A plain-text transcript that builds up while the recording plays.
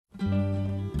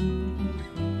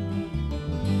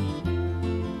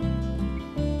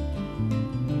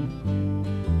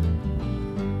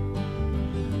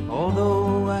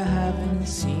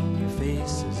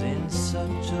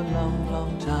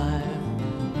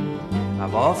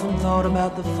I've often thought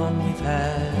about the fun we've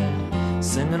had,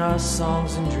 singing our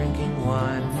songs and drinking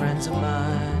wine, friends of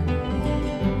mine.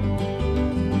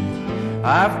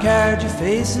 I've carried your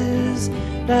faces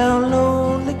down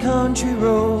lonely country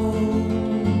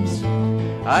roads.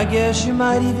 I guess you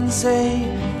might even say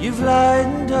you've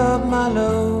lightened up my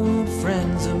load,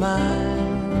 friends of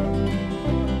mine,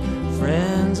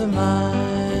 friends of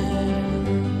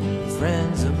mine,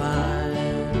 friends of mine.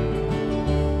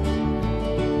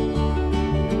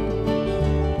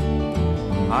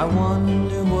 I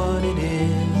wonder what it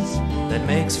is that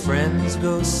makes friends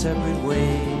go separate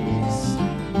ways,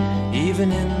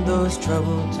 even in those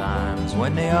troubled times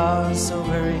when they are so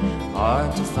very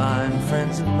hard to find,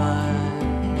 friends of mine.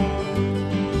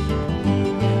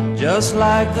 Just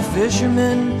like the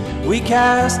fishermen, we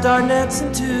cast our nets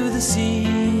into the sea.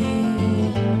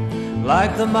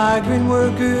 Like the migrant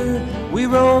worker, we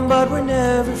roam but we're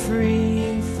never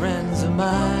free, friends of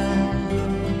mine,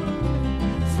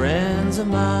 friends of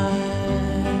mine,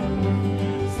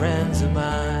 friends of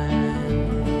mine.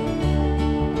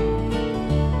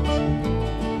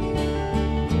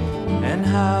 And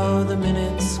how the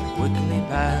minutes quickly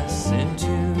pass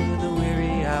into the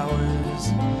weary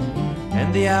hours,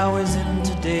 and the hours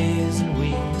into days and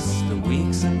weeks, the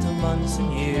weeks into months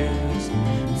and years,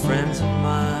 friends of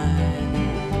mine.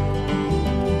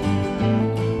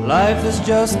 Life is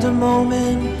just a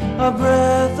moment, a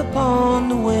breath upon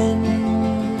the wind.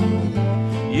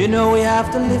 You know we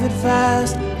have to live it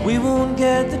fast, we won't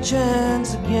get the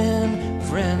chance again,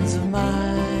 friends of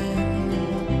mine,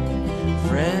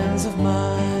 friends of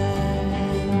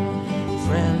mine,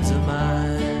 friends of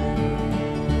mine.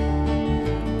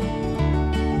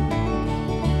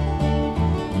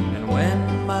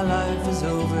 When my life is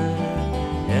over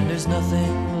and there's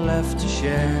nothing left to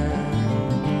share,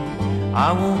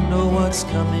 I won't know what's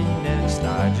coming next,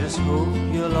 I just hope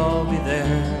you'll all be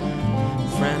there,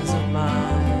 friends of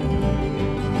mine.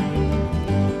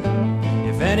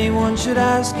 If anyone should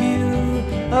ask you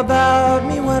about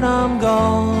me when I'm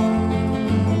gone,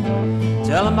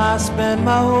 tell them I spent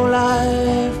my whole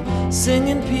life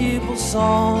singing people's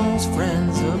songs,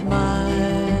 friends of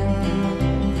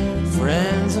mine,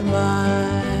 friends of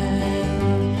mine.